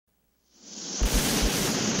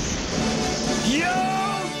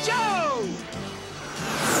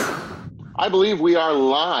I believe we are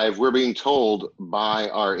live. We're being told by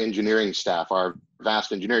our engineering staff, our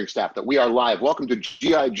vast engineering staff, that we are live. Welcome to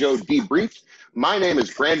G.I.Joe Debriefed. My name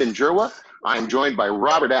is Brandon Jerwa. I'm joined by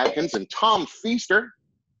Robert Atkins and Tom Feister.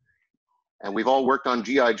 And we've all worked on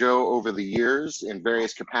G.I.Joe over the years in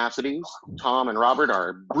various capacities. Tom and Robert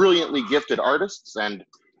are brilliantly gifted artists, and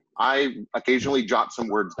I occasionally jot some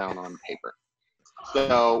words down on paper.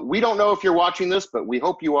 So we don't know if you're watching this, but we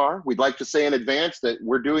hope you are. We'd like to say in advance that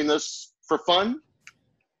we're doing this for fun.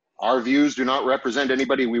 Our views do not represent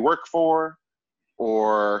anybody we work for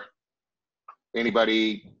or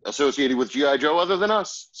anybody associated with G.I. Joe other than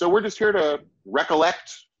us. So we're just here to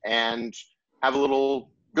recollect and have a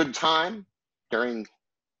little good time during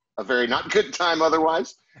a very not good time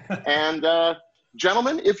otherwise. And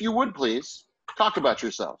gentlemen, if you would please, talk about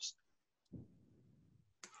yourselves.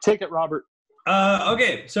 Take it, Robert.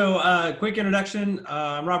 Okay, so quick introduction.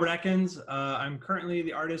 I'm Robert Atkins. I'm currently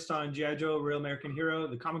the artist on G.I. Joe, Real American Hero,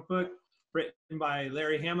 the comic book, written by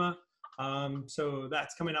Larry Hama. So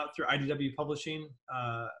that's coming out through IDW Publishing.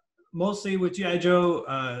 Mostly with G.I.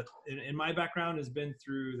 Joe, in my background, has been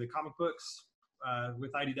through the comic books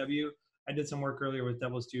with IDW. I did some work earlier with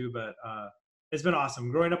Devils too, but it's been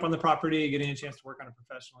awesome. Growing up on the property, getting a chance to work on it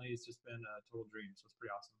professionally, it's just been a total dream. So it's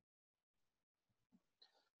pretty awesome.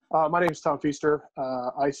 My name is Tom Feister.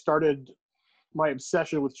 I started my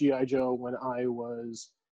obsession with G.I. Joe when I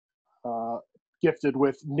was gifted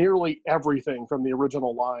with nearly everything from the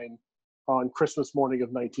original line on Christmas morning of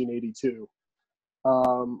 1982.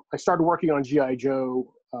 I started working on G.I.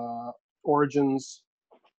 Joe Origins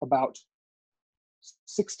about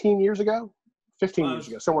 16 years ago, 15 years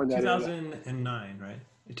ago, somewhere in that 2009, right?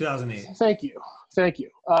 2008. Thank you. Thank you.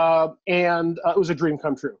 And it was a dream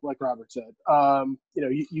come true, like Robert said. You know,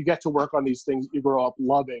 you get to work on these things you grow up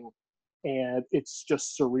loving, and it's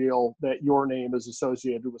just surreal that your name is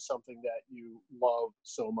associated with something that you love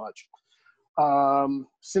so much.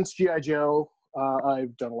 Since G.I. Joe,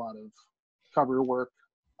 I've done a lot of cover work,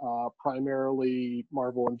 primarily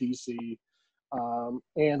Marvel and DC.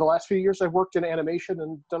 And the last few years I've worked in animation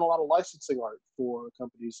and done a lot of licensing art for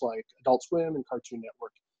companies like Adult Swim and Cartoon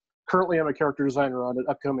Network. Currently, I'm a character designer on an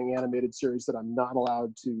upcoming animated series that I'm not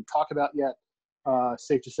allowed to talk about yet.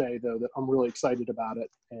 Safe to say, though, that I'm really excited about it,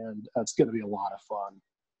 and it's going to be a lot of fun.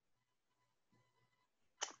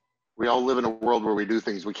 We all live in a world where we do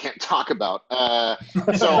things we can't talk about.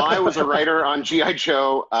 So I was a writer on G.I.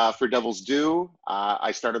 Joe for Devil's Due.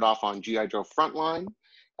 I started off on G.I. Joe Frontline,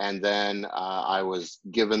 and then I was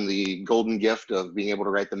given the golden gift of being able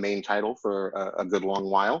to write the main title for a good long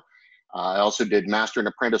while. I also did Master and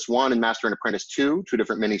Apprentice 1 and Master and Apprentice 2, two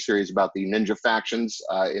different miniseries about the ninja factions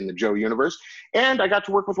in the Joe universe. And I got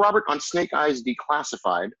to work with Robert on Snake Eyes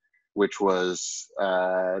Declassified, which was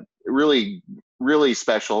really, really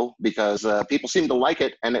special because people seemed to like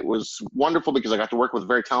it. And it was wonderful because I got to work with a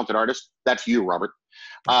very talented artist. That's you, Robert.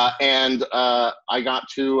 And I got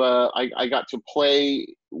to play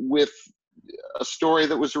with a story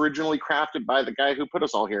that was originally crafted by the guy who put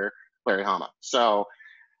us all here, Larry Hama. So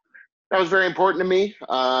that was very important to me.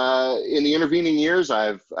 In the intervening years,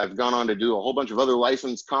 I've gone on to do a whole bunch of other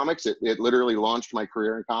licensed comics. It literally launched my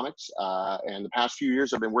career in comics. And the past few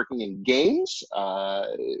years, I've been working in games,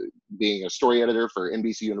 being a story editor for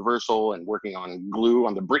NBC Universal and working on Glue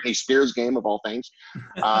on the Britney Spears game of all things.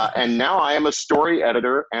 And now I am a story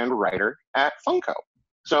editor and writer at Funko.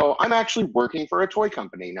 So I'm actually working for a toy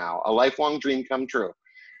company now, a lifelong dream come true.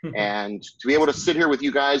 And to be able to sit here with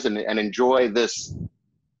you guys and enjoy this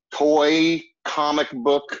toy, comic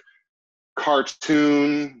book,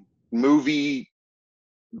 cartoon, movie,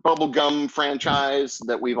 bubblegum franchise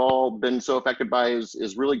that we've all been so affected by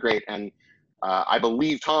is really great. And I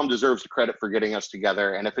believe Tom deserves the credit for getting us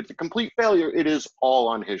together. And if it's a complete failure, it is all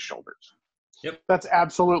on his shoulders. Yep. That's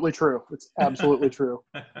absolutely true. It's absolutely true.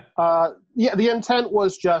 Yeah, the intent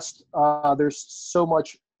was just there's so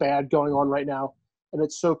much bad going on right now, and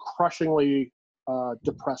it's so crushingly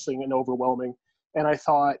depressing and overwhelming. And I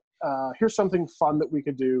thought, here's something fun that we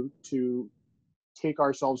could do to take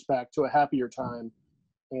ourselves back to a happier time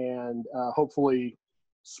and hopefully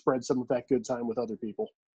spread some of that good time with other people.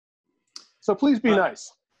 So please be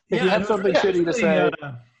nice. If you have something shitty to say.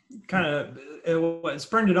 What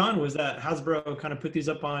spurred it on was that Hasbro kind of put these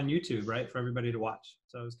up on YouTube, right, for everybody to watch.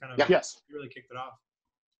 So it was kind of, yes, you really kicked it off.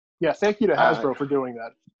 Yeah, thank you to Hasbro for doing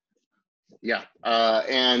that. Yeah,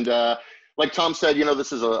 and like Tom said, you know,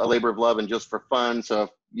 this is a labor of love and just for fun. So,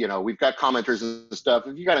 you know, we've got commenters and stuff.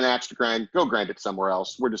 If you got an axe to grind, go grind it somewhere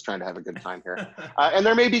else. We're just trying to have a good time here. And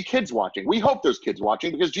there may be kids watching. We hope there's kids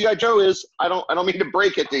watching because G.I. Joe is, I don't mean to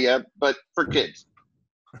break it to you, but for kids,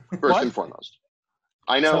 first and foremost.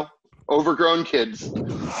 I know. overgrown kids.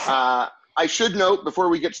 I should note before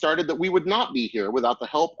we get started that we would not be here without the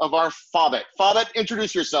help of our Fobbit. Fobbit,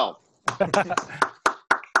 introduce yourself.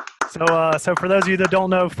 So for those of you that don't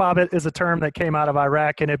know, Fobbit is a term that came out of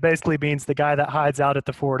Iraq, and it basically means the guy that hides out at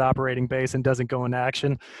the forward operating base and doesn't go into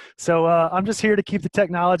action. So I'm just here to keep the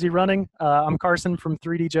technology running. I'm Carson from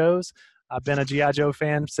 3D Joe's. I've been a G.I. Joe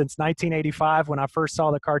fan since 1985 when I first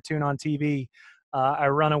saw the cartoon on TV. I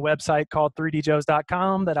run a website called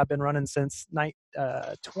 3djoes.com that I've been running since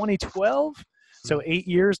 2012, so 8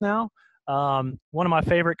 years now. One of my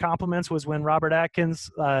favorite compliments was when Robert Atkins,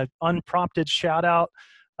 unprompted shout out,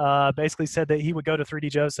 basically said that he would go to 3D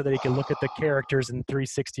Joe so that he could look at the characters in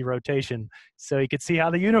 360 rotation, so he could see how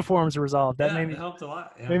the uniforms were resolved. That made me, it helped a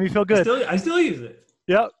lot. Yeah. made me feel good. I still use it.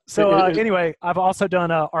 Yep. So anyway, I've also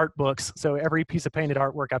done art books. So every piece of painted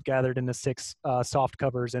artwork I've gathered into 6 soft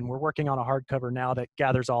covers, and we're working on a hardcover now that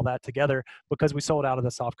gathers all that together because we sold out of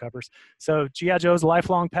the soft covers. So G.I. Joe's a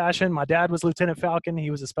lifelong passion. My dad was Lieutenant Falcon. He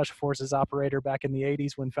was a Special Forces operator back in the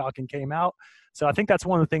 80s when Falcon came out. So I think that's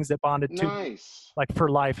one of the things that bonded to, like, for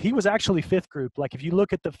life. He was actually 5th group. Like if you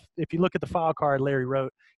look at the file card Larry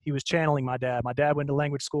wrote, he was channeling my dad. My dad went to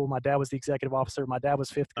language school. My dad was the executive officer. My dad was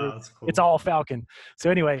 5th group. Oh, that's cool. It's all Falcon. So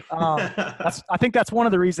anyway, I think that's one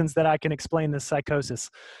of the reasons that I can explain this psychosis.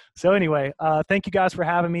 So anyway, thank you guys for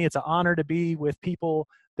having me. It's an honor to be with people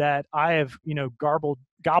that I have,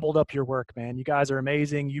 gobbled up your work, man. You guys are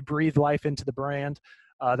amazing. You breathe life into the brand.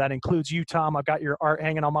 That includes you, Tom. I've got your art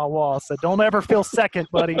hanging on my wall. So don't ever feel second,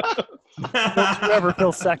 buddy. Don't you ever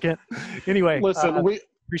feel second. Anyway. Listen, we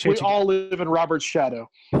appreciate you. all live in Robert's shadow.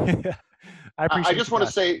 I just want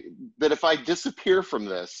to say that if I disappear from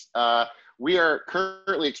this, we are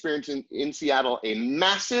currently experiencing in Seattle a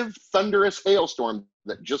massive thunderous hailstorm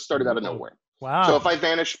that just started out of nowhere. Wow. So if I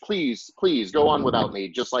vanish, please go on without me,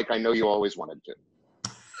 just like I know you always wanted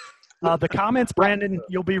to. The comments, Brandon,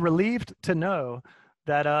 you'll be relieved to know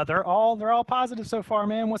that they're all positive so far,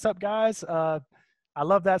 man. What's up, guys? I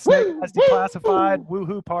love that snake as declassified.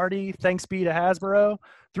 Woohoo party. Thanks be to Hasbro.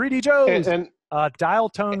 3D Joe's. And Dial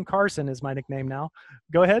Tone Carson is my nickname now.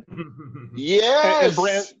 Go ahead. Yes.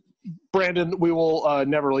 And Brandon, we will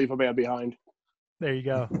never leave a man behind. There you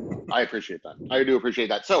go. I appreciate that. I do appreciate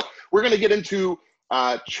that. So we're going to get into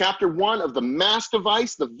Chapter 1 of the M.A.S.S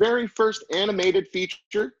device, the very first animated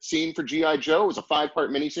feature seen for G.I. Joe. It was a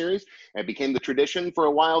 5-part miniseries, and it became the tradition for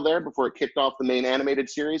a while there before it kicked off the main animated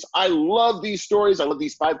series. I love these stories. I love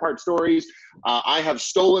these 5-part stories. I have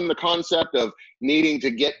stolen the concept of needing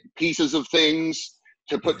to get pieces of things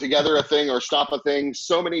to put together a thing or stop a thing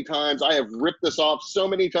so many times. I have ripped this off so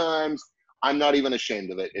many times. I'm not even ashamed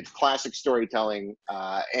of it. It's classic storytelling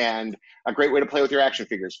and a great way to play with your action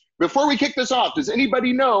figures. Before we kick this off, does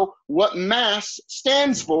anybody know what M.A.S.S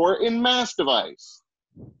stands for in M.A.S.S device?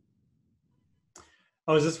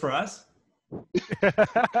 Oh, is this for us?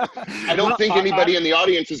 I don't think anybody in the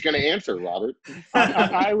audience is going to answer, Robert.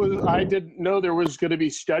 I didn't know there was going to be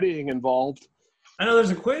studying involved. I know there's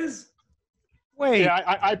a quiz. Wait. Yeah,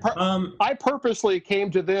 I purposely came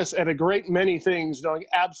to this and a great many things knowing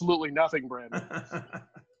absolutely nothing, Brandon.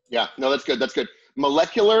 Yeah, no, that's good. That's good.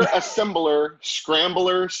 Molecular assembler,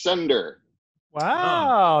 scrambler, sender.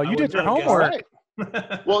 Wow, you did your homework.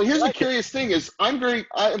 Right. Well, here's the curious thing is I'm very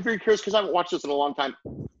curious because I haven't watched this in a long time.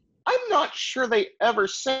 I'm not sure they ever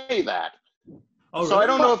say that. Oh, so really? I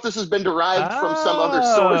don't know if this has been derived from some other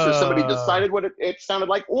source or somebody decided what it sounded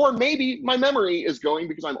like, or maybe my memory is going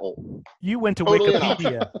because I'm old. You went to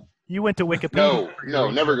Wikipedia. You went to Wikipedia.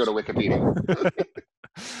 No, never go to Wikipedia.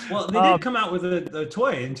 Well, they did come out with a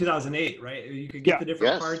toy in 2008, right? You could get the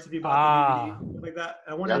different parts if you bought the DVD, like that.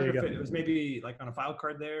 I wonder if it was maybe like on a file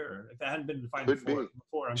card there, or if it hadn't been defined before.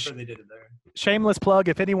 I'm sure they did it there. Shameless plug: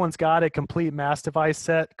 if anyone's got a complete M.A.S.S device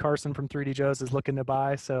set, Carson from 3D Joe's is looking to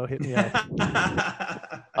buy. So hit me up.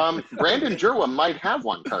 Brandon Jerwa might have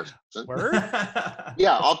one, Carson. Word?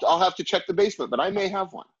 Yeah, I'll have to check the basement, but I may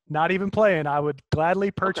have one. Not even playing. I would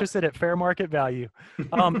gladly purchase it at fair market value.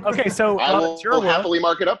 Okay, so I will happily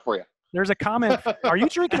mark it up for you. There's a comment. Are you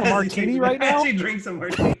drinking a martini right now? Actually, drink some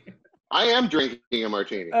martini. I am drinking a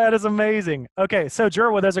martini. That is amazing. Okay, so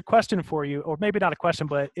Jerwa, there's a question for you, or maybe not a question,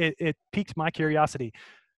 but it piqued my curiosity.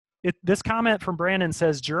 This comment from Brandon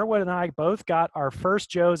says, Jerwa and I both got our first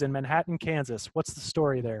Joes in Manhattan, Kansas. What's the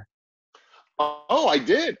story there? Oh, I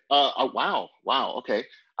did. Wow. Okay.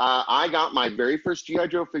 I got my very first G.I.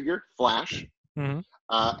 Joe figure, Flash,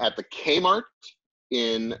 at the Kmart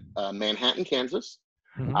in Manhattan, Kansas.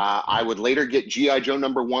 I would later get G.I. Joe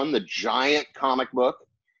 #1, the giant comic book.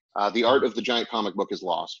 The art of the giant comic book is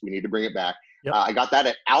lost. We need to bring it back. Yep. I got that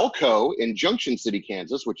at Alco in Junction City,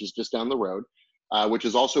 Kansas, which is just down the road. which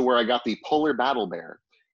is also where I got the Polar Battle Bear.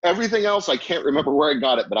 Everything else, I can't remember where I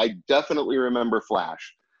got it, but I definitely remember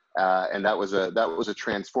Flash. And that was a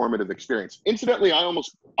transformative experience. Incidentally, I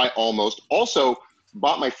almost also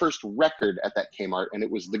bought my first record at that Kmart, and it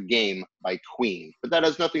was The Game by Queen. But that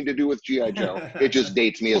has nothing to do with G.I. Joe. It just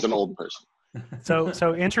dates me as an old person.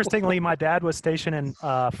 So interestingly, my dad was stationed in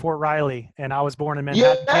Fort Riley, and I was born in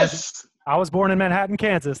Manhattan, Kansas. I was born in Manhattan,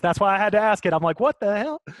 Kansas. That's why I had to ask it. I'm like, what the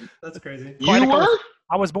hell? That's crazy. You were?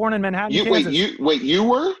 I was born in Manhattan, Kansas. Wait, you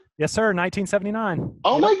were? Yes, sir, 1979.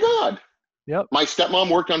 Oh, yep. my God. Yep. My stepmom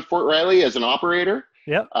worked on Fort Riley as an operator.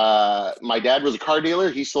 Yep. My dad was a car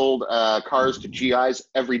dealer. He sold cars to GIs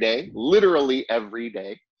every day, literally every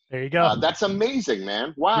day. There you go. That's amazing,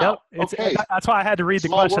 man. Wow. Yep. Okay. That's why I had to read the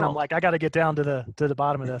Small question. world. I'm like, I got to get down to the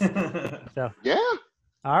bottom of this. So. Yeah.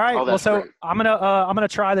 All right. Oh, well, so great. I'm gonna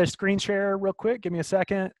try the screen share real quick. Give me a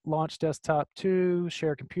second. Launch desktop 2.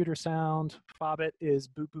 Share computer sound. Fobbit is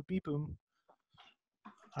boop boop beep boom.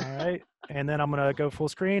 All right. And then I'm gonna go full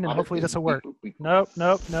screen, and hopefully this will work. Nope.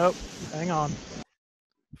 Hang on.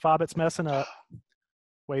 Fobbit's messing up.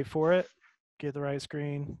 Wait for it. Get the right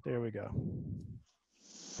screen. There we go.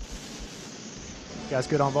 You guys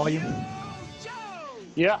good on volume?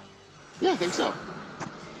 Yeah. Yeah, I think so.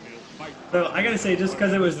 So I gotta say, just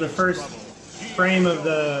because it was the first frame of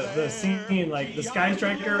the scene, like the Sky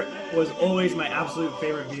Striker was always my absolute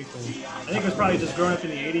favorite vehicle. I think it was probably just growing up in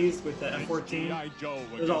the 80s with the F-14.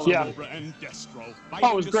 It was all Yeah.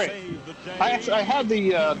 Oh, it was great. I had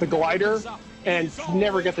the glider and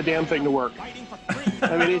never get the damn thing to work.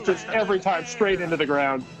 I mean, it's just every time straight into the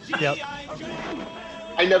ground. Yep.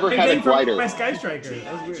 I never had a glider. My Sky Striker.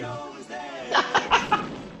 That was weird.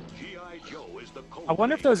 I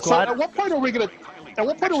wonder if those So gliders. at what point are we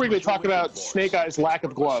gonna talk about Snake Eye's lack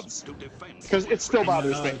of gloves? Because it still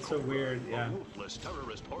bothers me. It's so weird. Yeah.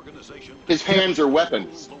 His hands are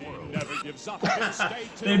weapons.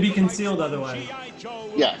 They'd be concealed otherwise.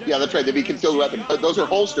 Yeah, that's right. They'd be concealed weapons. Those are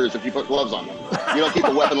holsters if you put gloves on them. You don't keep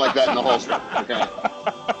a weapon like that in the holster. Okay.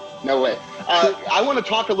 No way. I want to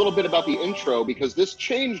talk a little bit about the intro because this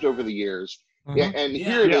changed over the years. Mhm. And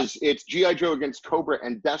here it is. It's G.I. Joe against Cobra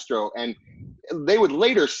and Destro. And they would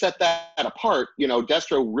later set that apart. You know,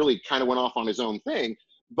 Destro really kind of went off on his own thing.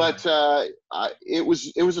 But it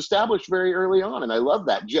was established very early on, and I love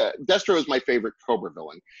that. Destro is my favorite Cobra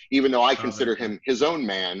villain, even though I consider him his own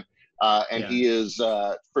man. And he is,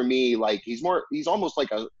 for me, like he's almost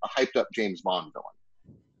like a hyped up James Bond villain.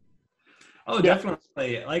 Oh,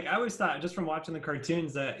 definitely. Like I always thought, just from watching the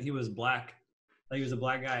cartoons, that he was black. Like he was a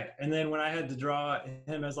black guy. And then when I had to draw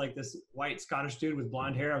him as like this white Scottish dude with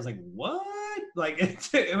blonde hair, I was like, what? Like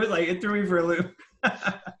it was like, it threw me for a loop.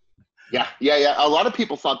 Yeah. A lot of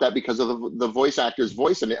people thought that because of the voice actor's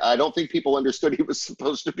voice, and I don't think people understood he was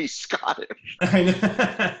supposed to be Scottish. I know.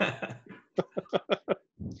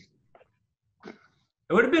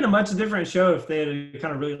 It would have been a much different show if they had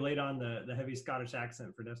kind of really laid on the heavy Scottish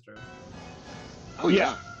accent for Destro. Oh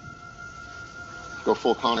yeah. Go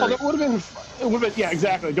full Connery. Oh, it would have been, yeah,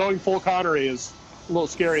 exactly. Going full Connery is a little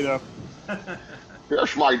scary though.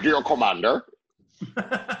 Yes, my dear commander.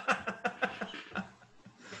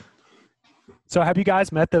 So have you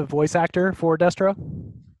guys met the voice actor for Destro?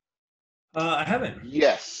 I haven't.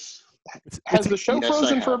 Yes. Has the show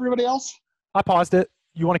frozen for everybody else? I paused it.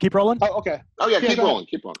 You want to keep rolling? Oh, okay. Oh yeah, keep go rolling.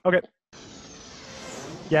 Keep rolling. Okay.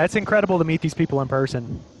 Yeah, it's incredible to meet these people in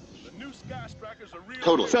person.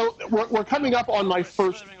 Totally. So we're coming up on my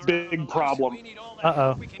first big problem.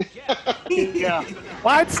 Uh-oh. Yeah.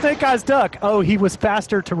 Why'd Snake Eyes duck? Oh, he was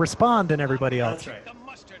faster to respond than everybody else. That's right.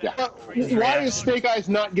 Yeah. Why is Snake Eyes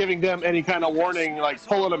not giving them any kind of warning, like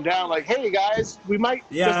pulling them down, like, hey guys, we might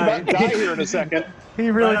just about die here in a second? He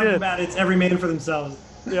really Right off the did. bat, it's every man for themselves.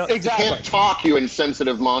 Yeah. You Exactly. can't talk, you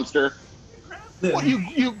insensitive monster. Well,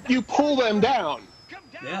 you pull them down.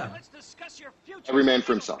 Yeah. Every man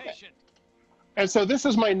for himself. And so this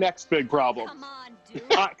is my next big problem.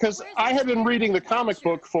 Because I had been reading the comic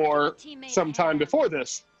book for some time before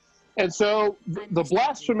this. And so the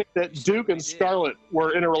blasphemy that Duke and Scarlet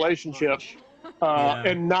were in a relationship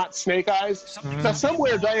and not Snake Eyes. Now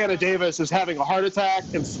somewhere Diana Davis is having a heart attack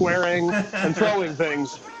and swearing and throwing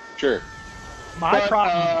things. Sure. My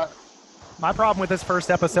problem with this first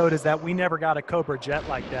episode is that we never got a Cobra jet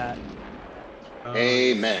like that.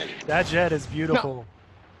 Amen. That jet is beautiful.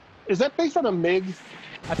 Is that based on a MiG?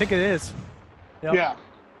 I think it is. Yep. Yeah.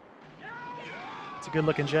 It's a good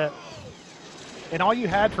looking jet. And all you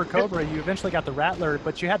had for Cobra, you eventually got the Rattler,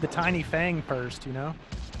 but you had the tiny Fang first, you know?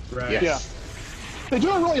 Right. Yes. Yeah. They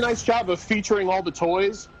do a really nice job of featuring all the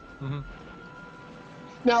toys. Mm-hmm.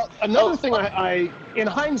 Now, another thing I in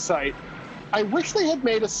hindsight, I wish they had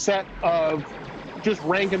made a set of just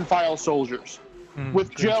rank and file soldiers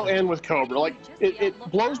with Joe and with Cobra. Like, it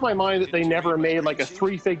blows my mind that they never made like a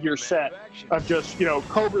 3-figure set of just, you know,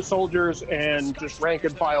 Cobra soldiers and just rank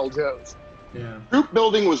and file Joes. Yeah. Troop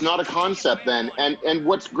building was not a concept then, and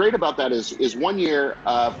what's great about that is one year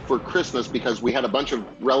for Christmas, because we had a bunch of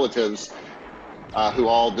relatives who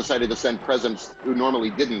all decided to send presents who normally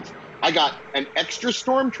didn't. I got an extra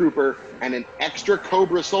stormtrooper and an extra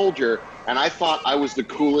Cobra soldier, and I thought I was the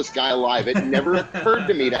coolest guy alive. It never occurred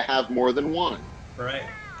to me to have more than one. Right.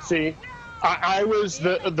 See, I was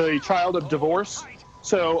the child of divorce,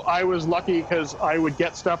 so I was lucky because I would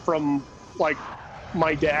get stuff from like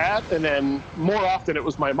my dad, and then more often it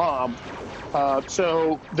was my mom.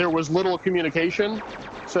 So there was little communication.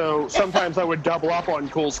 So sometimes I would double up on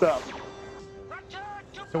cool stuff.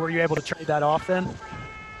 So were you able to trade that off then?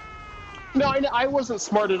 No, I wasn't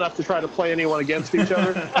smart enough to try to play anyone against each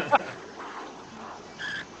other.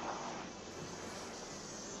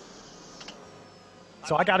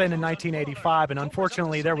 So I got in 1985, and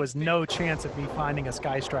unfortunately there was no chance of me finding a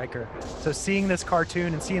Sky Striker. So seeing this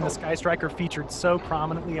cartoon and seeing the Sky Striker featured so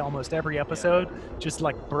prominently almost every episode just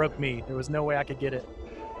like broke me. There was no way I could get it.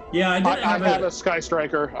 Yeah, I had a Sky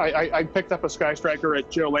Striker. I picked up a Sky Striker at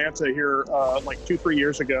Joe Lanza here like 2-3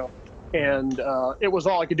 years ago. And it was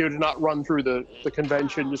all I could do to not run through the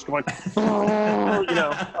convention, just going, you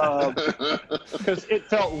know, because it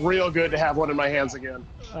felt real good to have one in my hands again.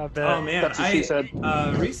 I bet. Oh man, That's what she said.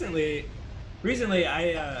 Recently,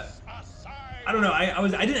 I don't know.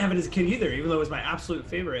 I didn't have it as a kid either, even though it was my absolute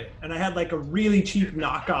favorite. And I had like a really cheap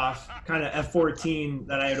knockoff kind of F-14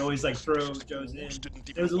 that I would always like throw Joe's in.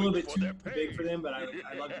 It was a little bit too big for them, but I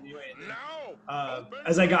loved it anyway.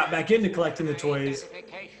 As I got back into collecting the toys,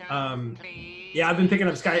 yeah, I've been picking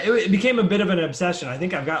up Sky. It became a bit of an obsession. I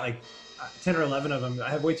think I've got like 10 or 11 of them. I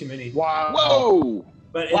have way too many. Wow. Whoa!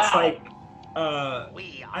 But it's like,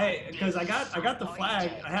 because I got the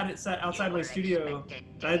flag. I had it set outside my studio.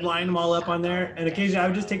 I'd line them all up on there, and occasionally I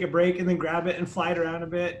would just take a break and then grab it and fly it around a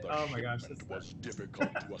bit. Oh my gosh, that's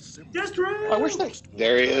just right. I wish they.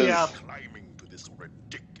 There he is. Yeah. Climbing to this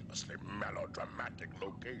ridiculously melodramatic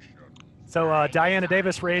location. So Diana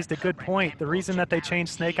Davis raised a good point. The reason that they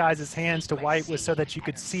changed Snake Eyes' hands to white was so that you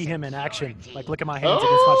could see him in action. Like, look at my hands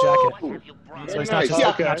against my jacket. So he's not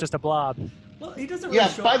just, not just a blob. Well, he doesn't. Yeah.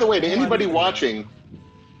 Really By the way, to show up anybody a lot watching,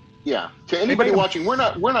 to anybody watching, we're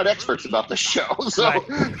not experts about this show, so Right.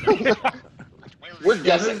 we're Yeah,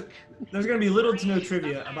 guessing. there's going to be little to no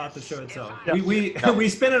trivia about the show itself. Yeah. We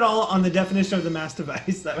spent it all on the definition of the M.A.S.S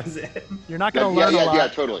device. That was it. You're not going to learn a lot, Yeah,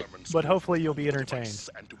 totally. but hopefully you'll be entertained.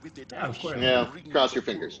 Yeah, of course. Yeah, cross your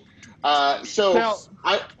fingers. So Now,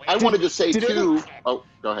 I wanted to say did too. Oh,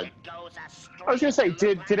 go ahead. I was going to say,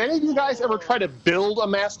 did any of you guys ever try to build a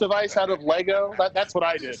M.A.S.S device out of Lego? That's what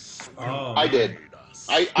I did. Oh, I did.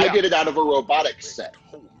 I did it out of a robotics set.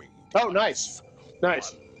 Oh, nice.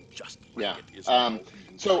 Nice. Yeah.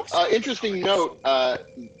 So interesting note. I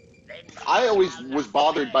always was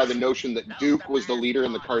bothered by the notion that Duke was the leader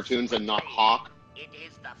in the cartoons and not Hawk,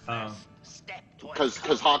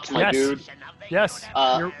 because Hawk's my Yes. dude. Yes,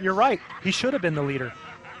 you're right. He should have been the leader.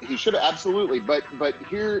 He should have, absolutely. But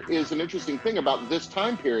here is an interesting thing about this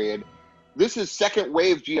time period. This is second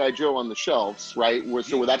wave G.I. Joe on the shelves, right?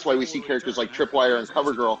 So that's why we see characters like Tripwire and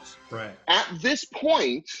CoverGirl. right. At this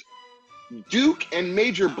point, Duke and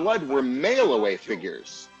Major Blood were mail-away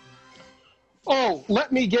figures. Oh,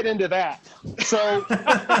 let me get into that. So,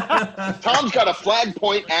 Tom's got a flag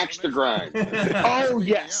point axe to grind. oh,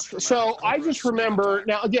 yes. So I just remember,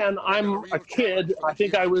 now again, I'm a kid. I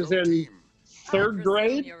think I was in 3rd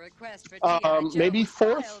grade, maybe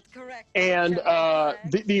 4th. And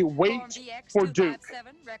the wait for Duke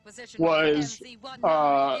was,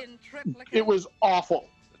 it was awful.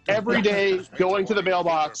 Every day going to the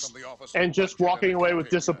mailbox and just walking away with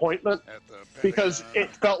disappointment because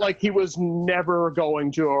it felt like he was never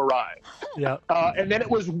going to arrive. Yeah. And then it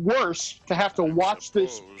was worse to have to watch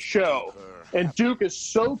this show. And Duke is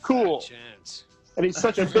so cool, and he's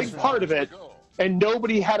such a big part of it, and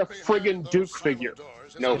nobody had a friggin' Duke figure.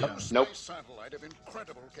 Nope.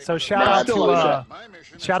 So shout out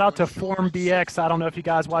to Form BX. I don't know if you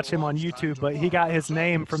guys watch him on YouTube, but he got his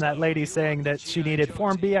name from that lady saying that she needed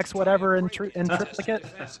Form BX whatever in triplicate.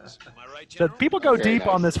 So people go Very deep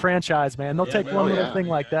nice. on this franchise, man. They'll take man. one Oh, little yeah. thing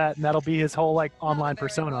like that, and that'll be his whole like online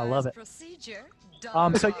persona. I love it.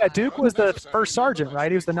 So yeah, Duke was the first sergeant,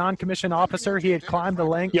 right? He was the non-commissioned officer. He had climbed the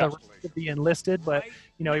rank to be enlisted, but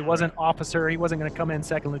you know he wasn't officer. He wasn't going to come in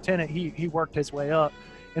second lieutenant. He worked his way up,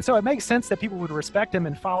 and so it makes sense that people would respect him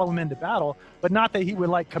and follow him into battle, but not that he would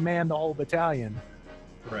like command the whole battalion.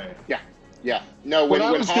 Right. Yeah. Yeah. No, when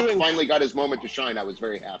I was Hawk doing- finally got his moment to shine, I was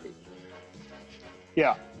very happy.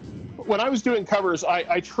 Yeah. When I was doing covers,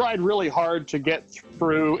 I tried really hard to get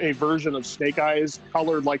through a version of Snake Eyes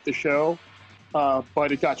colored like the show,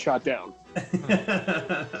 but it got shot down.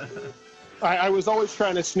 I was always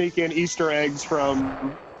trying to sneak in Easter eggs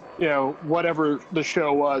from, whatever the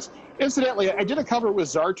show was. Incidentally, I did a cover with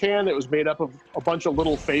Zartan that was made up of a bunch of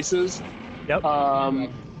little faces. Yep.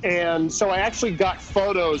 And so I actually got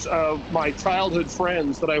photos of my childhood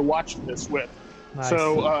friends that I watched this with. Nice.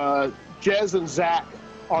 So Jez and Zach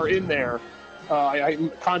are in there. I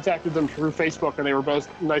contacted them through Facebook, and they were both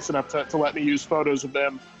nice enough to let me use photos of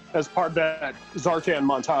them as part of that Zartan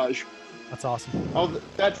montage. That's awesome. Oh,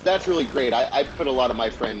 that's really great. I put a lot of my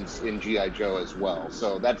friends in G.I. Joe as well,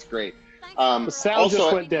 so that's great. The sound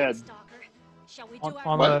just went dead.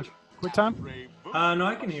 On the quick time? No,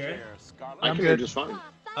 I can hear it. I can hear just fine.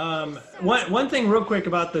 One thing real quick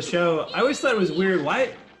about the show, I always thought it was weird.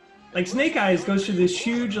 Why, like Snake Eyes goes through this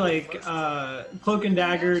huge cloak and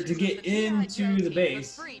dagger to get into the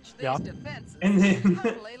base, Yeah. and then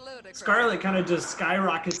Scarlet kind of just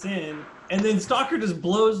skyrockets in, and then Stalker just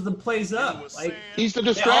blows the place up. Like He's the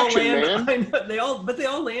distraction, man. I know, they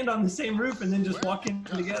all land on the same roof and then just walk in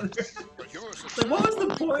together. Like, what was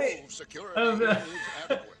the point of?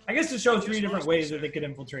 I guess to show 3 different ways that they could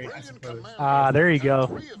infiltrate, I suppose. There you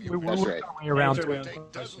go. We're That's right. going around to it.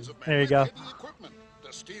 There you go.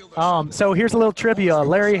 So So here's a little trivia.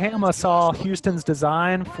 Larry Hama saw Houston's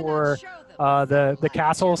design for the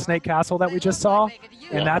castle, Snake Castle that we just saw,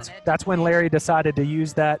 and that's when Larry decided to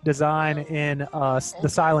use that design in the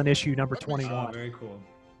Silent Issue number 21. Oh, very cool.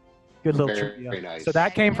 Good little Very, trivia. very nice. So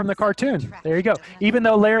that came from the cartoon. There you go. Even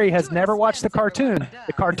though Larry has never watched the cartoon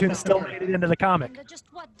still made it into the comic. Just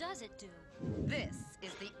what does it do? This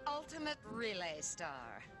is the ultimate relay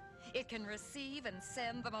star. It can receive and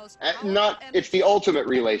send the most It's the ultimate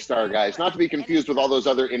relay star, guys. Not to be confused with all those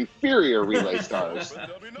other inferior relay stars.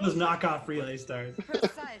 Those knockoff relay stars.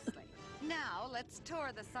 Precisely. Now let's tour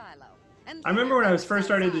the silo. I remember when I was first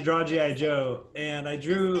started to draw G.I. Joe, and I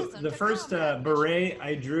drew the first beret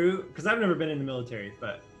I drew, because I've never been in the military,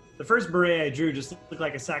 but the first beret I drew just looked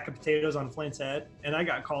like a sack of potatoes on Flint's head, and I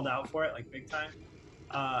got called out for it, like big time.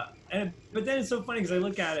 But then it's so funny because I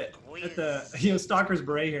look at it at the Stalker's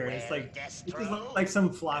beret here, and it's like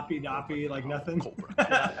some floppy doppy, like nothing.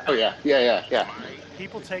 Oh yeah.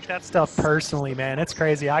 People take that stuff personally, man. It's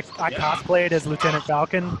crazy. I cosplayed as Lieutenant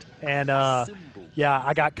Falcon, and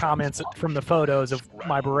I got comments from the photos of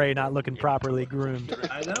my beret not looking properly groomed.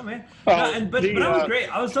 I know, man. But I was great.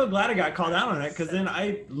 I was so glad I got called out on it, because then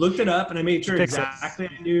I looked it up and I made sure exactly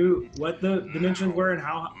I knew what the dimensions were and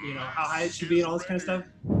how high it should be and all this kind of stuff.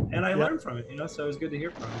 And I learned from it, so it was good to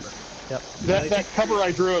hear from it. Yep. That cover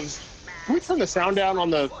I drew of. Can we turn the sound down on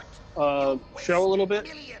the show a little bit?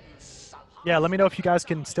 Yeah, let me know if you guys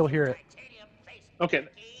can still hear it. Okay.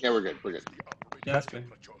 Yeah, we're good. We're good. Yeah, that's good.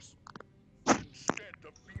 instead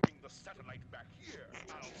of leaving the satellite back here,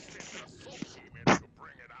 I'll send an assault team in to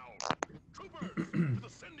bring it out. Troopers, to the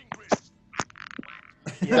sending grid.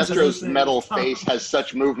 Destro's metal face has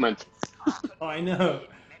such movement. Oh, I know.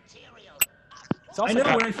 I know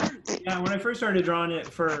when I first started drawing it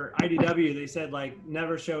for IDW, they said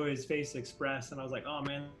never show his face expressed, and I was like, oh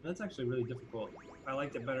man, that's actually really difficult. I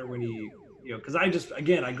liked it better when he, because I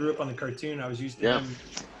grew up on the cartoon. I was used to him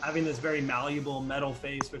having this very malleable metal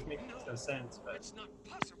face, which makes no sense. But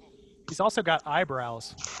he's also got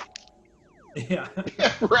eyebrows. Yeah.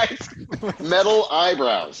 Right. Metal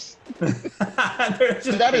eyebrows.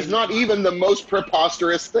 That is not even the most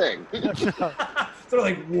preposterous thing. So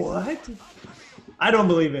like, what? I don't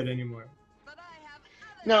believe it anymore.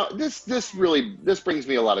 Now, this brings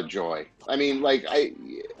me a lot of joy. I mean,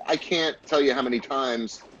 I can't tell you how many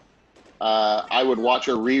times I would watch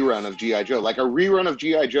a rerun of G.I. Joe. Like, a rerun of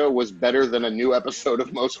G.I. Joe was better than a new episode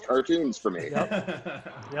of most cartoons for me.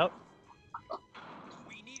 Yep.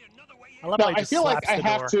 I feel like I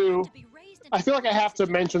have to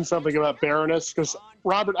mention something about Baroness, because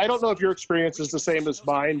Robert, I don't know if your experience is the same as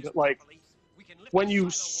mine, but when you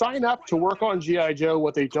sign up to work on G.I. Joe,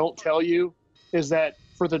 what they don't tell you is that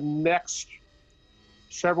for the next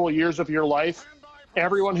several years of your life,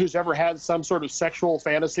 everyone who's ever had some sort of sexual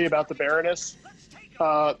fantasy about the Baroness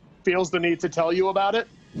feels the need to tell you about it.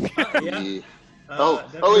 Yeah.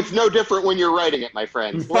 It's no different when you're writing it, my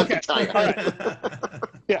friend. Let me tell you. All right.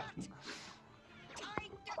 Yeah.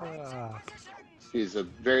 She's a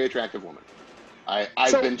very attractive woman.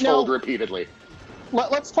 I've been told repeatedly.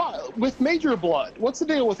 Let's talk. With Major Blood, what's the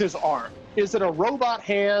deal with his arm? Is it a robot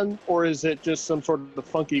hand, or is it just some sort of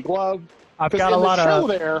funky glove? I've got a lot of...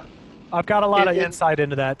 there, I've got a lot of It- insight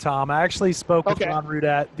into that, Tom. I actually spoke with Okay. Ron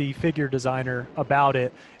Rudat, the figure designer, about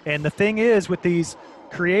it. And the thing is, with these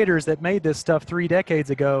creators that made this stuff 3 decades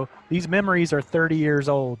ago, these memories are 30 years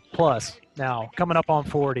old plus now, coming up on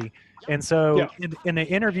 40. And so Yeah. in the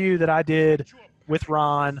interview that I did with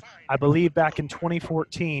Ron, I believe back in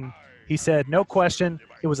 2014, he said, no question,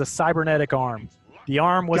 it was a cybernetic arm. The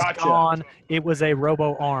arm was Gotcha. gone. It was a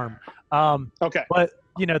robo arm. Okay. But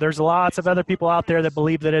you know, there's lots of other people out there that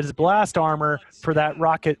believe that it is blast armor for that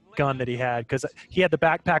rocket gun that he had, because he had the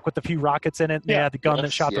backpack with a few rockets in it, and they Yeah. had the gun that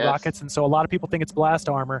Yes, shot the yes. rockets, and so a lot of people think it's blast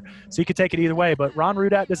armor. So you could take it either way. But Ron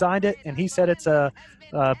Rudat designed it, and he said it's a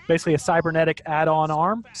basically a cybernetic add-on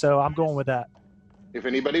arm. So I'm going with that. If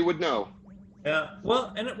anybody would know. Yeah.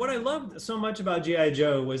 Well, and what I loved so much about G.I.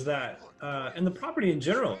 Joe was that, and the property in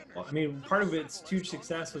general, I mean, part of its huge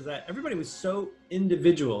success was that everybody was so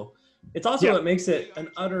individual. It's also Yeah. what makes it an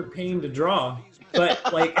utter pain to draw. But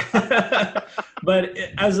like, but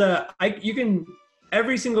you can,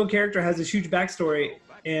 every single character has this huge backstory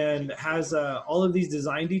and has all of these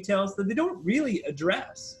design details that they don't really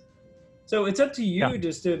address. So it's up to you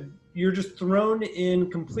you're just thrown in,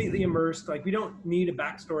 completely immersed. Like, we don't need a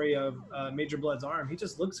backstory of Major Blood's arm. He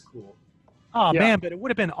just looks cool. Oh, Yeah. man, but it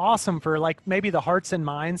would have been awesome for, like, maybe the Hearts and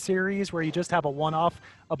Minds series where you just have a one-off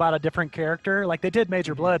about a different character. Like, they did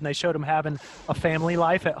Major Blood, and they showed him having a family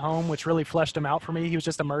life at home, which really fleshed him out for me. He was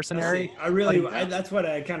just a mercenary. That's what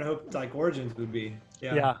I kind of hoped, like, Origins would be.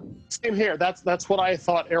 Yeah. Same here. That's what I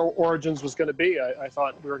thought Origins was going to be. I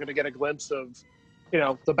thought we were going to get a glimpse of, you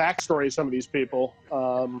know, the backstory of some of these people.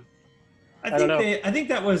 I think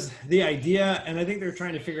that was the idea, and I think they're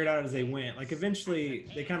trying to figure it out as they went. Like, eventually,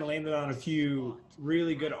 they kind of landed on a few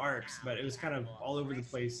really good arcs, but it was kind of all over the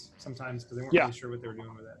place sometimes because they weren't really sure what they were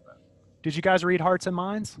doing with it. But. Did you guys read Hearts and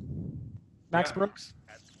Minds? Max Yeah. Brooks?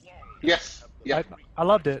 Yes. Yeah. I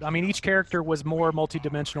loved it. I mean, each character was more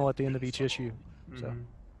multidimensional at the end of each issue. So. Mhm.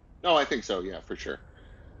 No, I think so. Yeah, for sure.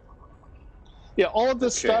 Yeah, all of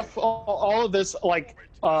this Okay. stuff, all of this, like,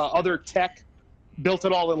 other tech, built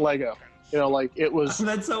it all in Lego. You know, like, it was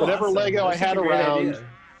That's so whatever awesome. Lego That's I such had a great around.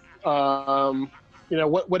 idea. You know,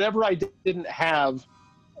 whatever I didn't have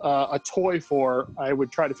a toy for, I would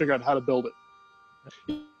try to figure out how to build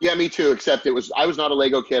it. Yeah, me too. Except I was not a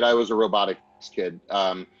Lego kid. I was a robotics kid.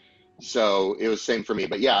 So it was same for me.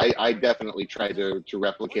 But yeah, I definitely tried to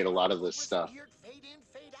replicate a lot of this stuff.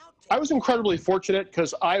 I was incredibly fortunate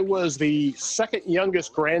because I was the second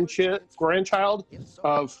youngest grandchild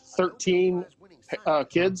of 13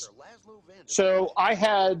 kids. So I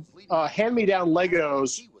had hand-me-down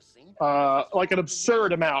Legos, like an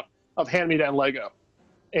absurd amount of hand-me-down Lego.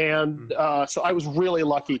 And so I was really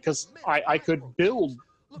lucky because I could build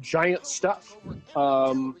giant stuff.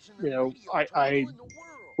 You know,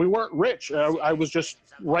 we weren't rich. I was just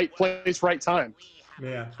right place, right time.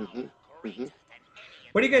 Yeah. Mm-hmm.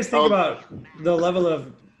 What do you guys think about the level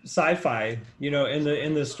of sci-fi, you know,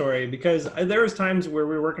 in the story? Because there was times where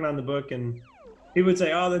we were working on the book and people would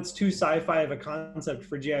say, "Oh, that's too sci-fi of a concept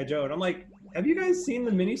for G.I. Joe," and I'm like, "Have you guys seen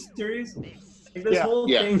the miniseries? Like, this whole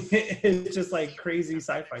thing is just like crazy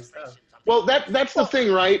sci-fi stuff." Well, that's the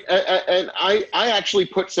thing, right? And I actually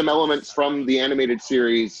put some elements from the animated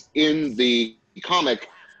series in the comic,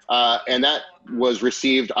 and that was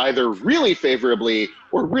received either really favorably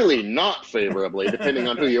or really not favorably, depending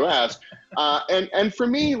on who you ask. And for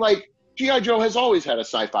me, like, G.I. Joe has always had a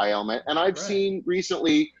sci-fi element, and I've seen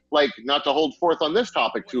recently, like, not to hold forth on this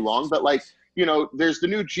topic too long, but like, you know, there's the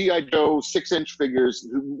new G.I. Joe 6-inch figures,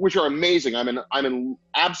 which are amazing. I'm in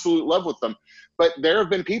absolute love with them. But there have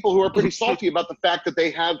been people who are pretty salty about the fact that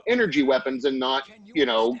they have energy weapons and not, you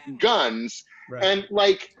know, guns. Right. And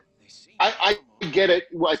like, I get it.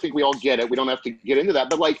 Well, I think we all get it. We don't have to get into that.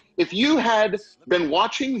 But like, if you had been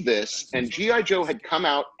watching this and G.I. Joe had come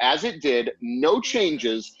out as it did, no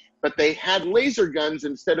changes, but they had laser guns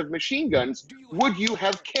instead of machine guns, would you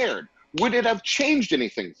have cared? Would it have changed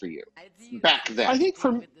anything for you back then? I think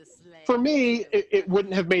for me, it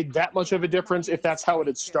wouldn't have made that much of a difference if that's how it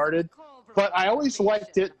had started. But I always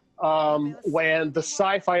liked it when the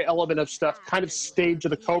sci-fi element of stuff kind of stayed to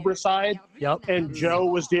the Cobra side. Yep. And Joe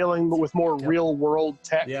was dealing with more real-world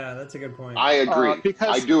tech. Yeah, that's a good point. I agree.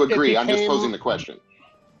 Because I do agree. it I'm just became- posing the question.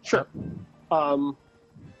 Sure.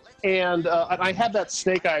 And I had that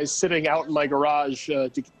Snake Eyes sitting out in my garage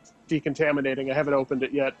decontaminating. I haven't opened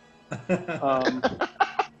it yet.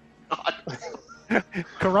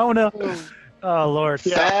 Corona. Oh, Lord.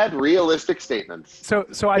 Sad, realistic statements.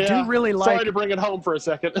 So I do really like. Sorry to bring it home for a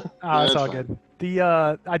second. It's That's all fine. good.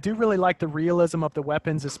 I do really like the realism of the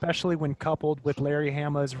weapons, especially when coupled with Larry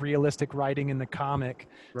Hama's realistic writing in the comic.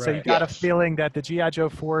 So you Right. got a Yes. feeling that the G.I. Joe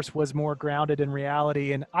Force was more grounded in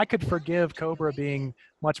reality, and I could forgive Cobra being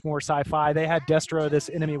much more sci-fi. They had Destro, this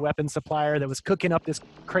enemy weapon supplier that was cooking up this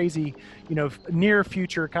crazy, near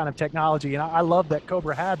future kind of technology, and I love that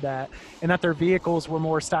Cobra had that, and that their vehicles were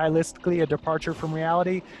more stylistically a departure from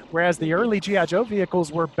reality, whereas the early G.I. Joe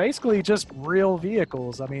vehicles were basically just real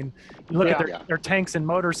vehicles. I mean, you look at Yeah. their tanks and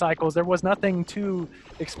motorcycles. There was nothing too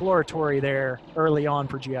exploratory there early on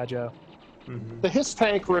for G.I. Joe. Mhm. The Hiss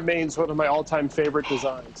tank remains one of my all-time favorite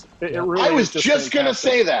designs. It Yeah. really I was is just just gonna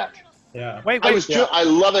fantastic. say that. Yeah. Wait. Yeah. I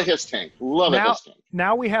love a Hiss tank. Love a Now, Hiss tank.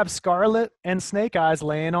 now we have Scarlet and Snake Eyes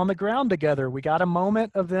laying on the ground together. We got a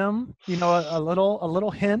moment of them, a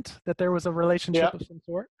little hint that there was a relationship Yeah. of some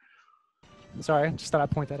sort. Sorry, just thought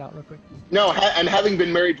I'd point that out real quick. No, and having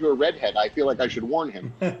been married to a redhead, I feel like I should warn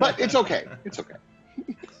him. But it's okay. It's okay.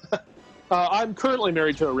 I'm currently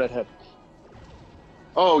married to a redhead.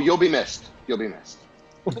 Oh, you'll be missed. You'll be missed.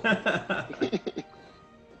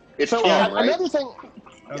 It's So Tom, right? another thing,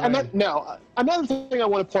 another thing I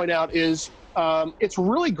want to point out is it's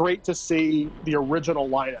really great to see the original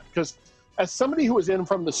lineup, because as somebody who was in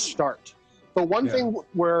from the start, the one Yeah. thing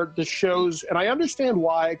where the shows, and I understand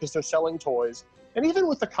why, because they're selling toys, and even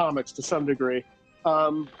with the comics to some degree,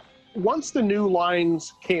 once the new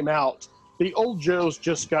lines came out, the old Joes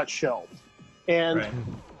just got shelved. And Right.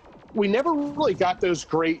 we never really got those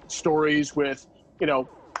great stories with,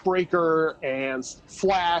 Breaker and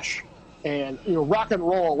Flash and, Rock and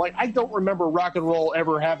Roll. Like, I don't remember Rock and Roll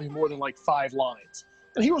ever having more than like 5 lines.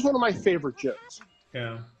 And he was one of my favorite Joes.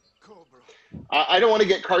 Yeah. I don't want to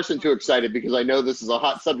get Carson too excited because I know this is a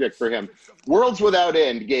hot subject for him. Worlds Without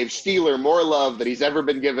End gave Steeler more love than he's ever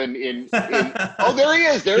been given in oh, there he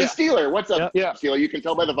is. There is Steeler. What's up, Yeah. Steeler? You can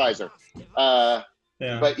tell by the visor. Yeah.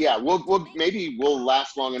 But yeah, we'll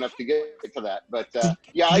last long enough to get to that. But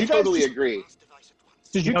yeah, I you guys totally just- agree.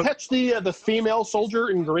 Did you catch the female soldier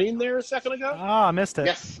in green there a second ago? Ah, I missed it.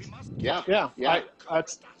 Yes. Yeah. Yeah. Yeah.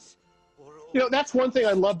 That's one thing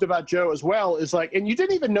I loved about Joe as well, is like, and you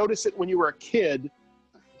didn't even notice it when you were a kid,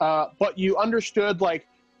 but you understood, like,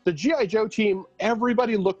 the G.I. Joe team,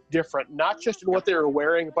 everybody looked different, not just in what they were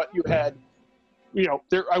wearing, but you had,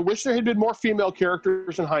 I wish there had been more female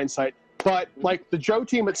characters in hindsight, but like the Joe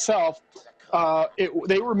team itself,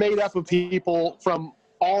 they were made up of people from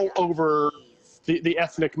all over the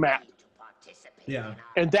ethnic map. Yeah.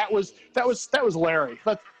 And that was Larry.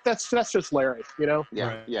 That's just Larry, Yeah,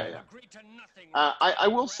 Right. yeah. I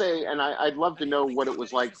will say, and I'd love to know what it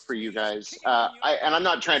was like for you guys. And I'm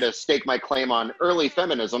not trying to stake my claim on early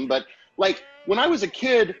feminism, but like when I was a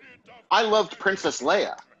kid, I loved Princess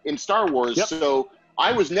Leia in Star Wars. Yep. So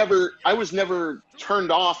I was never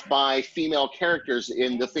turned off by female characters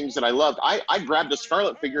in the things that I loved. I grabbed a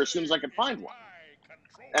Scarlet figure as soon as I could find one,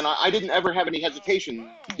 and I didn't ever have any hesitation.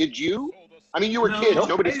 Did you? I mean, you were kids.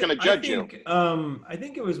 Nobody's going to judge you. I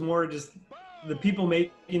think it was more just the people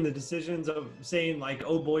making the decisions of saying, like,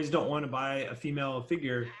 oh, boys don't want to buy a female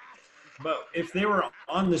figure. But if they were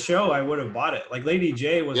on the show, I would have bought it. Like, Lady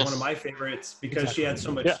J was one of my favorites because she had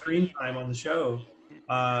so much screen time on the show.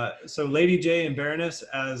 So Lady J and Baroness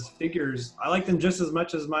as figures, I like them just as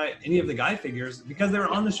much as any of the guy figures because they were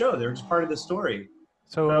on the show. They were just part of the story.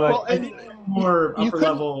 So, I think more upper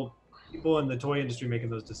level people in the toy industry making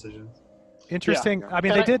those decisions. Interesting. Yeah. I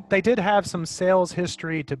mean, they did have some sales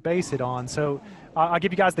history to base it on. So I'll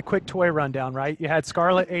give you guys the quick toy rundown, right? You had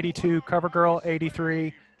Scarlet 82, CoverGirl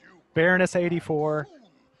 83, Baroness 84,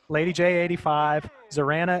 Lady J 85,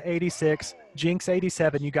 Zorana 86, Jinx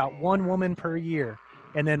 87. You got one woman per year.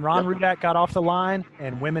 And then Ron Rudak got off the line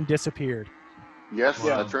and women disappeared. Yes,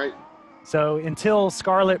 that's right. So until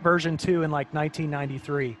Scarlet version 2 in like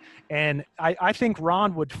 1993. And I think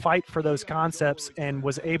Ron would fight for those concepts and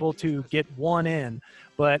was able to get one in.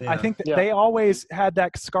 But I think that they always had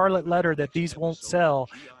that Scarlet letter that these won't sell.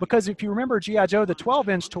 Because if you remember G.I. Joe, the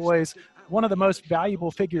 12-inch toys, one of the most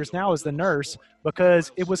valuable figures now is the Nurse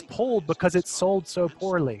because it was pulled because it sold so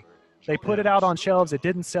poorly. They put it out on shelves. It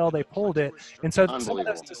didn't sell. They pulled it. And so some of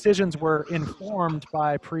those decisions were informed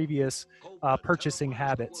by previous purchasing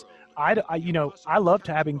habits. I loved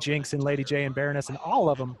having Jinx and Lady J and Baroness and all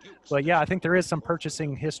of them. But yeah, I think there is some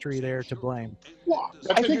purchasing history there to blame. Well,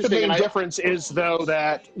 I think the main difference is, though,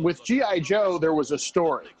 that with G.I. Joe, there was a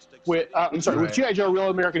story. With G.I. Joe, Real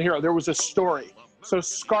American Hero, there was a story. So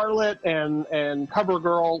Scarlet and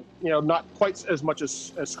CoverGirl, not quite as much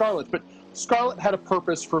as Scarlet, but Scarlet had a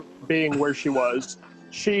purpose for being where she was.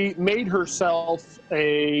 She made herself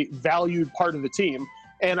a valued part of the team.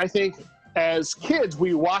 And I think as kids,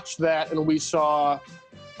 we watched that and we saw,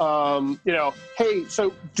 hey,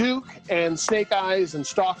 so Duke and Snake Eyes and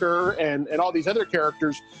Stalker and all these other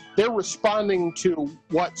characters, they're responding to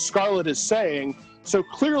what Scarlet is saying. So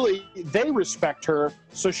clearly they respect her.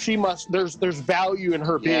 So she must, there's value in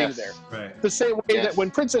her being there. Right. The same way that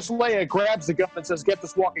when Princess Leia grabs the gun and says, "Get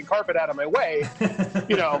this walking carpet out of my way,"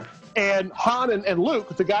 and Han and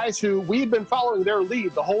Luke, the guys who we'd been following their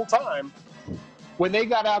lead the whole time, when they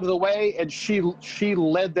got out of the way and she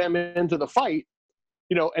led them into the fight,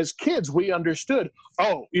 as kids, we understood,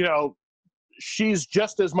 she's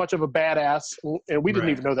just as much of a badass, and we didn't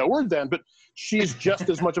even know that word then, but she's just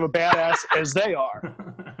as much of a badass as they are.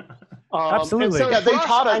 Absolutely. So they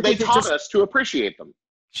taught us to appreciate them.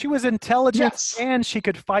 She was intelligent and she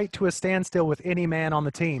could fight to a standstill with any man on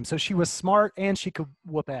the team. So she was smart and she could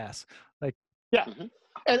whoop ass.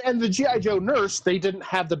 And the G.I. Joe nurse, they didn't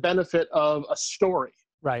have the benefit of a story.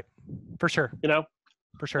 Right. For sure.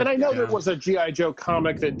 For sure. And I know there was a G.I. Joe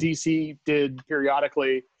comic that DC did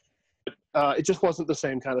periodically. It just wasn't the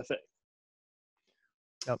same kind of thing.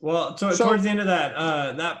 Yep. Well, so towards the end of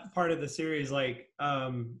that part of the series, I've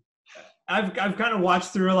kind of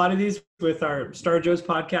watched through a lot of these with our Star Joe's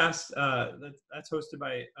podcast. That's hosted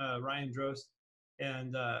by Ryan Drost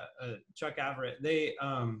and Chuck Everett.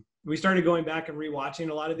 We started going back and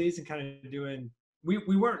rewatching a lot of these and kind of doing.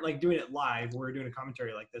 We weren't doing it live. We were doing a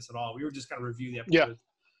commentary like this at all. We were just kind of review the episodes. Yeah.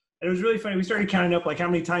 And it was really funny. We started counting up how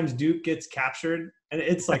many times Duke gets captured, and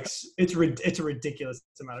it's a ridiculous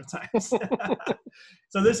amount of times.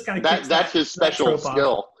 So this kind of that's his special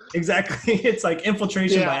skill. Exactly, it's like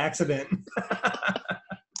infiltration by accident.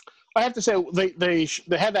 I have to say they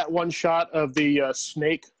had that one shot of the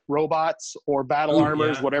snake robots or battle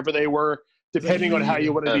armors, whatever they were, depending on how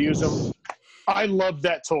you wanted to use them. I loved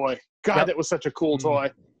that toy. God, that was such a cool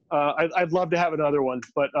toy. I'd love to have another one,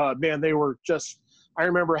 but man, they were just. I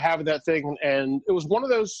remember having that thing, and it was one of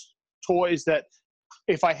those toys that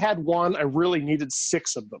if I had one, I really needed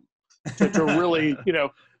 6 of them to really,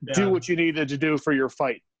 do what you needed to do for your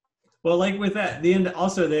fight. Well, with that, the end,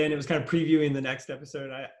 it was kind of previewing the next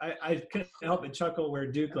episode. I couldn't help but chuckle where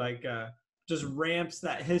Duke just ramps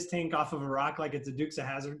his tank off of a rock like it's a Dukes of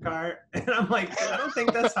Hazzard car, and I'm like, I don't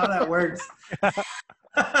think that's how that works.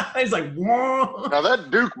 He's like, whoa. Now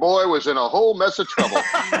that Duke boy was in a whole mess of trouble.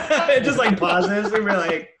 It just pauses. We were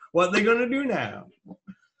like, what are they gonna do now?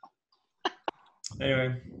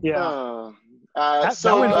 Anyway. Yeah.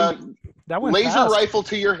 That went laser fast. rifle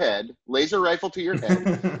to your head.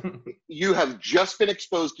 You have just been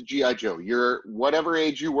exposed to G.I. Joe. You're whatever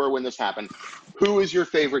age you were when this happened. Who is your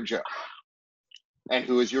favorite Joe? And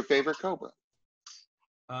who is your favorite Cobra?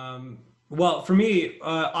 Well, for me,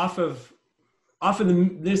 off of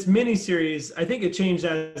this mini series, I think it changed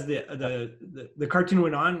as the cartoon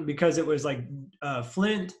went on, because it was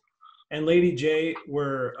Flint and Lady J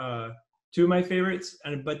were 2 of my favorites,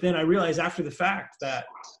 but then I realized after the fact that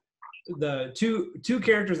the two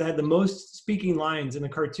characters that had the most speaking lines in the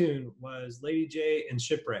cartoon was Lady J and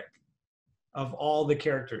Shipwreck. Of all the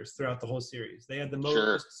characters throughout the whole series, they had the most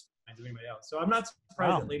lines of anybody else. So I'm not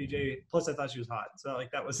surprised that Lady J. Plus, I thought she was hot. So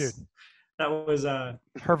that was. Dude. That was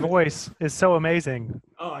her voice is so amazing.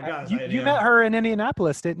 Oh my gosh! You met her in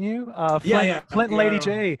Indianapolis, didn't you? Flint and Lady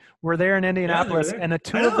J were there in Indianapolis, and the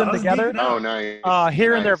 2 of them together,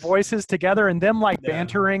 hearing their voices together and them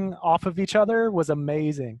bantering off of each other was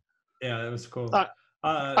amazing. Yeah, that was cool.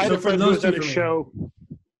 I had a friend who was at a show.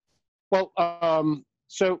 Well,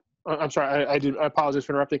 so I'm sorry, I apologize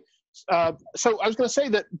for interrupting. So I was going to say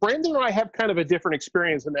that Brandon and I have kind of a different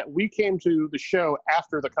experience in that we came to the show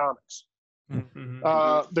after the comics.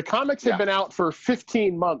 The comics had been out for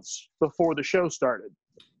 15 months before the show started.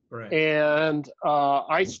 Right. And when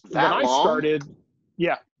I started,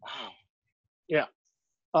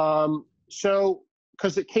 so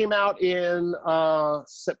because it came out in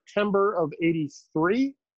September of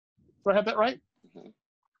 '83. Do I have that right?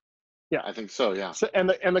 Yeah, I think so. Yeah. So and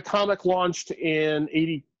the comic launched in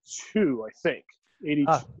 '82, I think.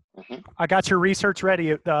 82. I got your research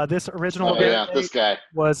ready. This original this guy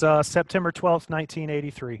was September 12th,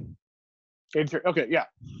 1983. 83. Okay, yeah.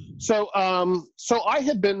 So I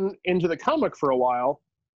had been into the comic for a while,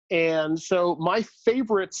 and so my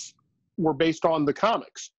favorites were based on the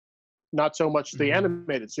comics, not so much the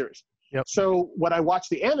animated series. Yep. So when I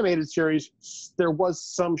watched the animated series, there was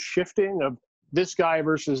some shifting of this guy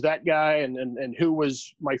versus that guy, and who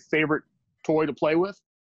was my favorite toy to play with.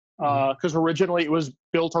 Because originally it was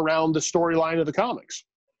built around the storyline of the comics.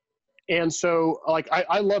 And so,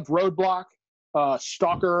 I loved Roadblock,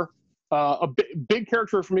 Stalker. A big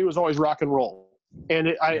character for me was always Rock and Roll.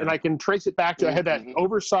 And I can trace it back to, I had that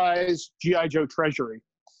oversized G.I. Joe treasury.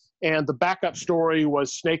 And the backup story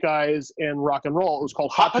was Snake Eyes and Rock and Roll. It was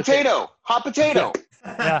called Hot Potato. Hot Potato.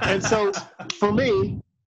 Yeah. And so for me,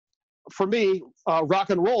 Rock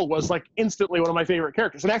and Roll was like instantly one of my favorite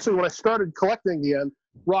characters. And actually, when I started collecting again,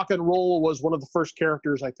 Rock and Roll was one of the first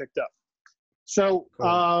characters I picked up. So,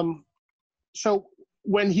 Cool. so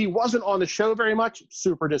when he wasn't on the show very much,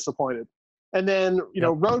 super disappointed. And then, you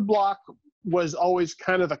know, Roadblock was always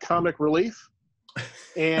kind of a comic relief.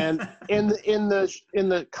 And in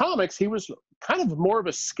the comics, he was kind of more of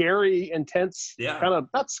a scary, intense, kind of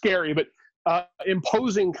not scary, but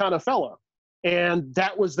imposing kind of fella. And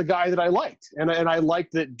that was the guy that I liked. And I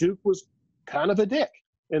liked that Duke was kind of a dick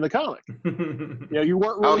in the comic. You know, you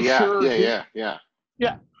weren't really sure.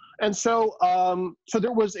 Yeah. And so, so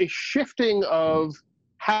there was a shifting of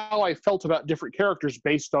how I felt about different characters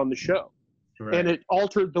based on the show. Right. And it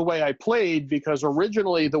altered the way I played, because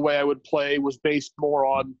originally the way I would play was based more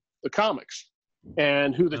on the comics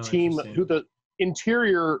and who the who the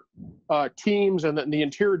interior teams and the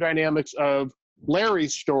interior dynamics of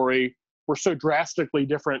Larry's story were so drastically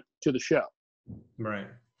different to the show. Right.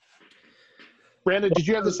 Brandon, did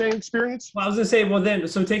you have the same experience? Well, I was gonna say, well, then,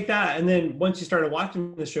 so take that, and then once you started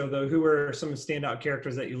watching the show, though, who were some standout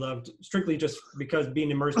characters that you loved, strictly just because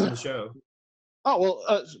being immersed in the show? Oh,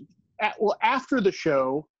 well, after the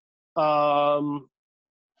show, I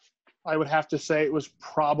would have to say it was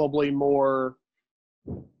probably more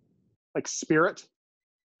like Spirit.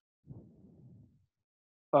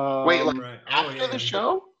 Wait, like after the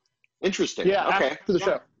show? Interesting. Yeah, okay. After the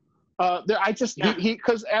show.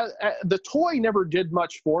 Because the toy never did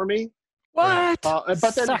much for me. What? But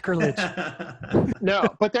then, sacrilege. No,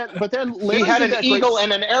 but then he had an eagle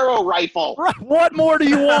and an arrow rifle. Right. What more do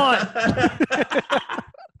you want?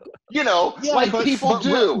 You know, like people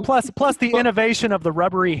do. Plus the innovation of the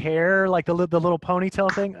rubbery hair, like the little ponytail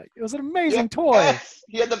thing. It was an amazing toy. Yes,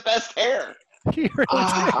 he had the best hair. He really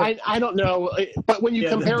did. I don't know, but when you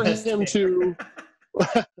compare him to,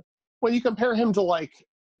 when you compare him to, like,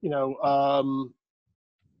 you know,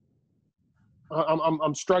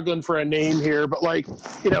 I'm struggling for a name here, but, like,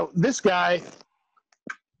 you know, this guy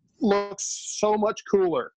looks so much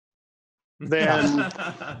cooler than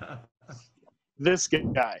this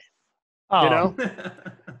guy. Oh, you know,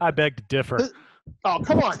 I beg to differ. Oh,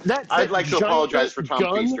 come on. I'd like to apologize for Tom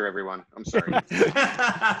Feister, everyone. I'm sorry.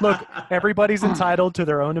 Look, everybody's entitled to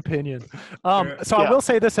their own opinion. Sure. So I will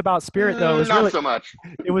say this about Spirit, though. Not so much.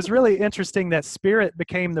 It was really interesting that Spirit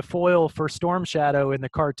became the foil for Storm Shadow in the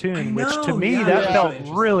cartoon, which to me, that felt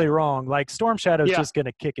really wrong. Like, Storm Shadow's just going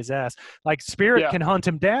to kick his ass. Like, Spirit can hunt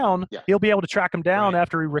him down. Yeah. He'll be able to track him down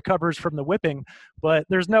after he recovers from the whipping. But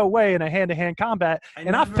there's no way in a hand-to-hand combat.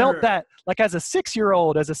 I felt that, like, as a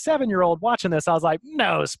 6-year-old, as a 7-year-old watching this, I was like,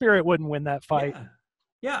 no, Spirit wouldn't win that fight.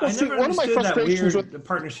 Yeah, I never understood that weird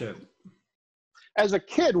partnership. As a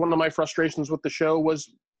kid, one of my frustrations with the show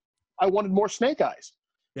was I wanted more Snake Eyes.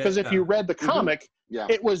 Because if you read the comic,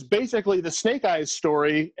 it was basically the Snake Eyes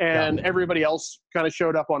story, and everybody else kind of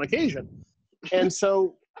showed up on occasion. And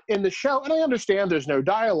so in the show, and I understand there's no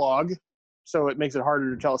dialogue, so it makes it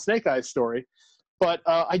harder to tell a Snake Eyes story, but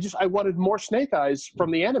I wanted more Snake Eyes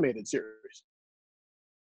from the animated series.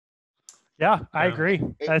 Yeah, I agree.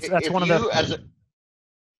 That's one of the.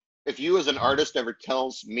 If you as an artist ever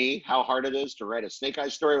tells me how hard it is to write a Snake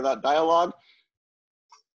Eyes story without dialogue,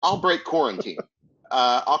 I'll break quarantine.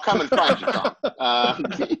 I'll come and find you, Tom.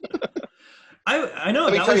 I know.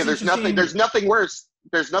 Let me tell you, there's nothing worse.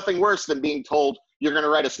 There's nothing worse than being told you're going to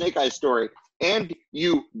write a Snake Eyes story, and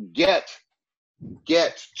you get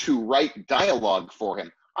to write dialogue for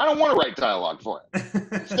him. I don't want to write dialogue for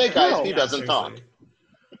him. Snake Eyes, he doesn't talk.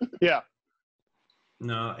 Yeah.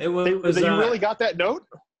 No, it was. You really got that note?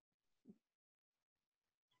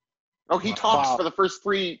 Oh, he talks for the first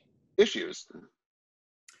 3 issues.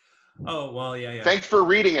 Oh, well, yeah. Thanks for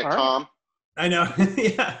reading it, Tom. I know.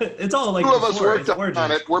 Yeah, it's all like 2 of us worked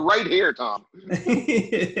on it. We're right here, Tom.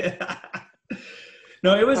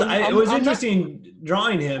 No, it was interesting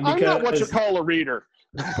drawing him because I'm not what you call a reader.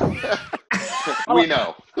 We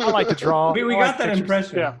know. I like to draw. We got that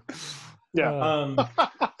impression. Yeah.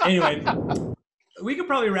 Anyway, we could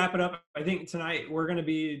probably wrap it up. I think tonight we're going to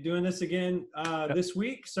be doing this again this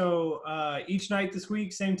week. So each night this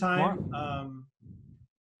week, same time.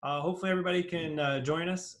 Hopefully everybody can join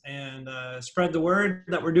us and spread the word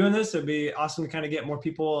that we're doing this. It'd be awesome to kind of get more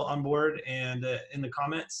people on board and in the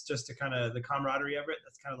comments, just to kind of the camaraderie of it.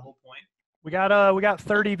 That's kind of the whole point. We got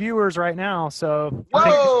 30 viewers right now, so I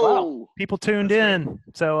think Whoa! people tuned That's in.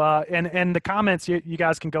 So and the comments you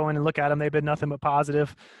guys can go in and look at them. They've been nothing but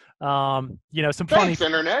positive. Some Thanks,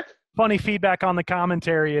 internet. funny feedback on the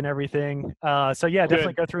commentary and everything. So yeah,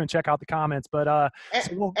 definitely go through and check out the comments. But And,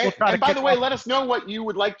 so we'll try to. and by kick the way, off. let us know what you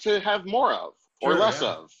would like to have more of or Sure, less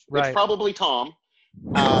yeah. of. Right. It's probably Tom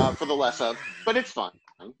for the less of, but it's fine.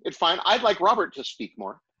 It's fine. I'd like Robert to speak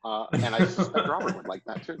more, and I suspect Robert would like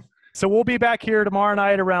that too. So we'll be back here tomorrow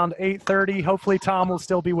night around 8:30. Hopefully Tom will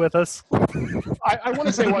still be with us. I want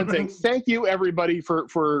to say one thing. Thank you, everybody,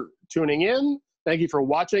 for tuning in. Thank you for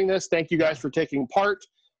watching this. Thank you guys for taking part.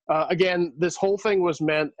 Again, this whole thing was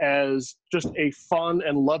meant as just a fun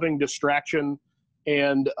and loving distraction,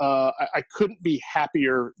 and I couldn't be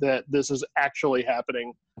happier that this is actually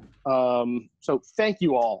happening. So thank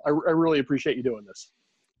you all. I really appreciate you doing this.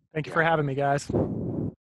 Thank you for having me, guys.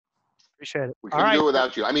 Appreciate it. We All couldn't right. do it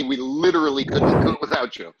without you. I mean, we literally couldn't do it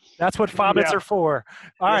without you. That's what Fobbits Yeah. are for.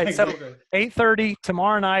 All right, Yeah, so exactly. 8:30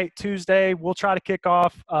 tomorrow night, Tuesday. We'll try to kick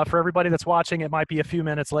off. For everybody that's watching, it might be a few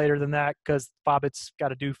minutes later than that because Fobbits got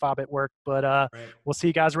to do Fobbit work. But Right. we'll see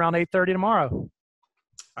you guys around 8:30 tomorrow.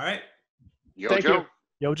 All right. Yo, Thank Joe. you.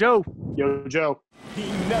 Yo, Joe. Yo, Joe.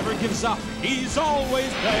 He never gives up, he's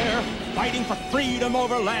always there, fighting for freedom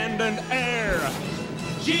over land and air.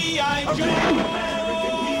 G.I. Joe!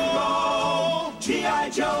 American hero! G.I.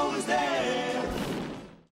 Joe is there!